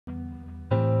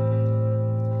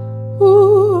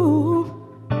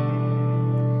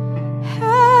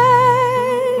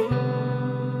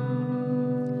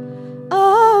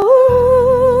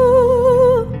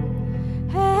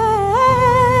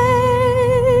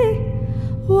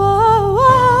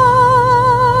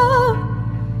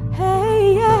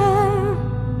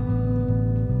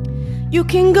You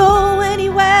can go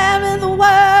anywhere in the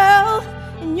world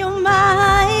in your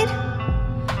mind.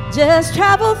 Just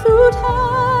travel through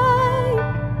time.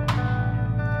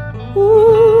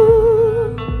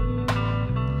 Ooh.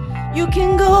 You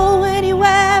can go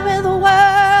anywhere in the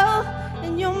world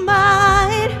in your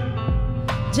mind.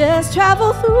 Just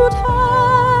travel through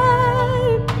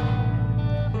time.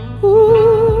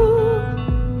 Ooh.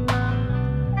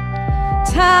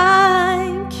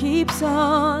 Time keeps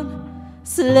on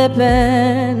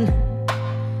slipping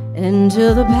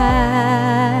into the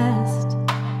past.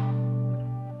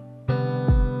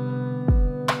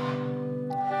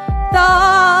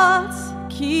 Thoughts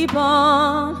keep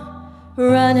on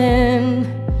running,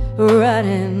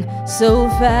 running so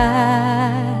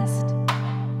fast.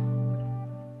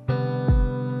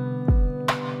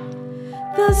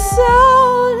 The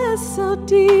soul is so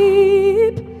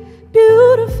deep,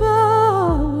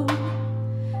 beautiful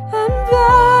and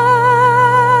vast.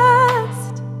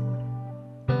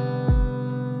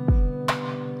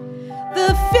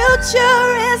 The future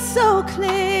is so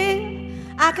clear,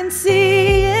 I can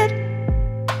see it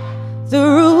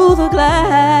through the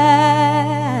glass.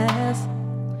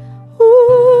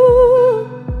 Ooh.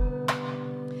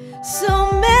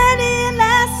 So many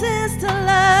lessons to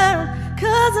learn,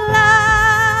 'cause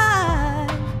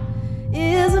life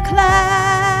is a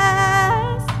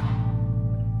class.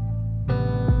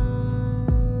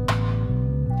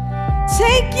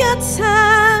 Take your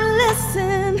time,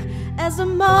 listen, as the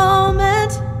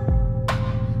moment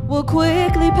will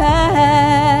quickly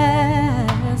pass.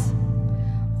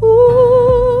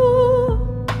 Ooh,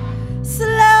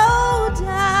 slow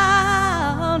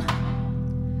down,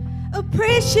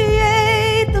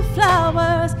 appreciate the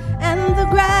flowers and the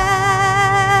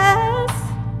grass,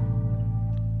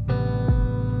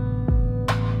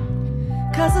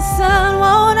 'cause the sun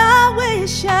won't always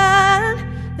shine.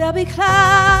 There'll be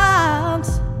clouds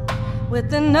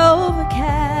with an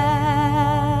overcast.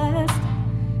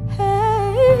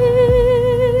 Hey,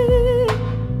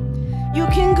 you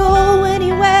can go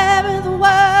anywhere in the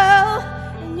world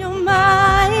in your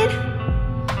mind.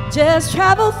 Just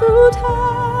travel through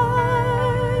time.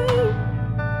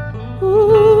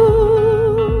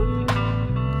 Ooh.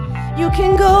 You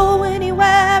can go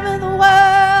anywhere in the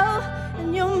world in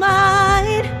your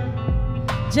mind.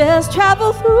 Just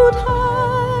travel through time.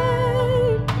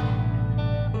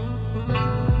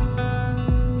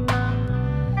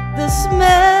 The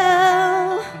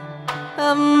smell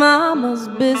of Mama's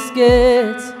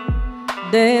biscuits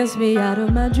dance me out of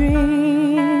my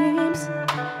dreams.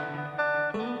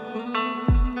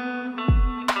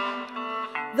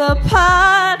 The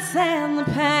pots and the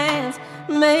pans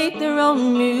make their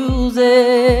own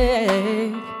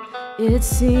music, it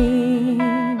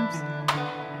seems.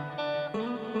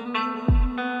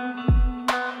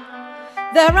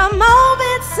 There are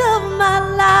moments of my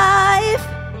life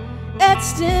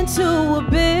etched into a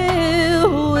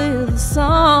bill with a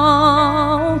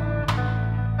song.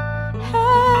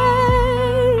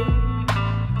 Hey,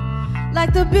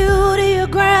 like the beauty of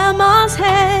Grandma's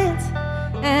hands,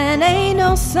 and ain't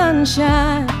no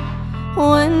sunshine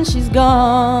when she's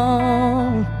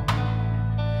gone.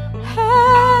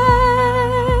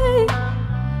 Hey,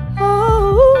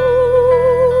 oh,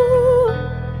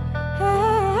 hey,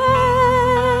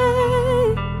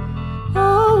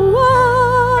 oh,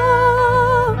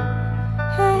 oh,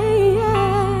 hey,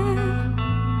 yeah.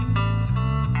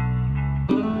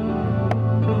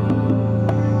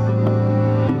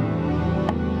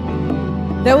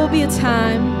 There will be a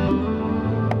time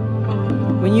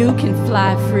when you can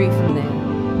fly free from them.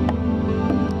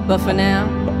 But for now,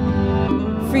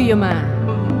 free your mind,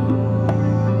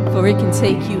 for it can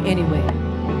take you anywhere.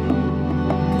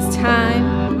 'Cause time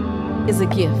is a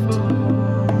gift,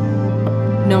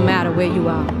 no matter where you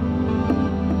are.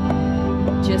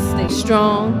 Just stay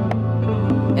strong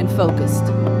and focused,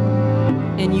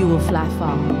 and you will fly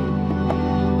far.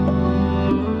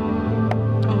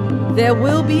 There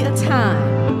will be a time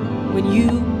when you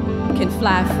can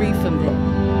fly free from them.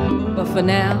 But for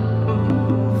now,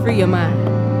 free your mind,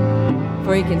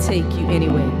 for it can take you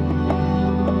anywhere.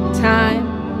 Time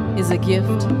is a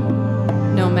gift,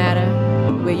 no matter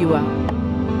where you are.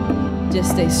 Just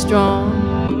stay strong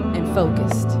and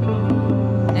focused,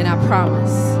 and I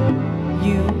promise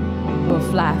you will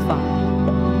fly far.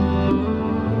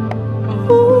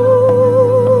 Ooh.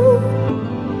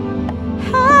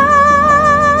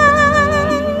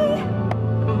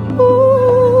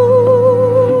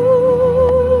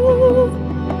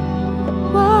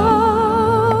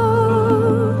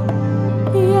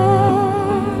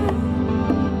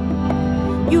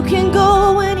 You can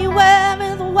go anywhere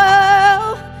in the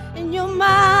world in your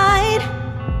mind.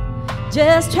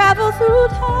 Just travel through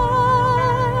time.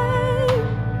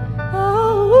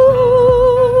 Oh,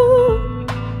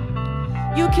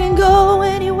 you can go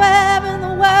anywhere in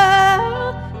the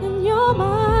world in your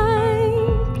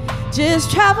mind.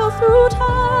 Just travel through time.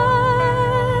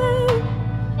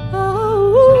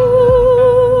 Oh,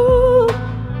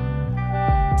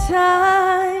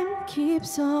 time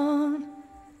keeps on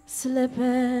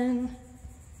slipping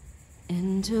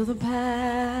into the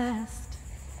past.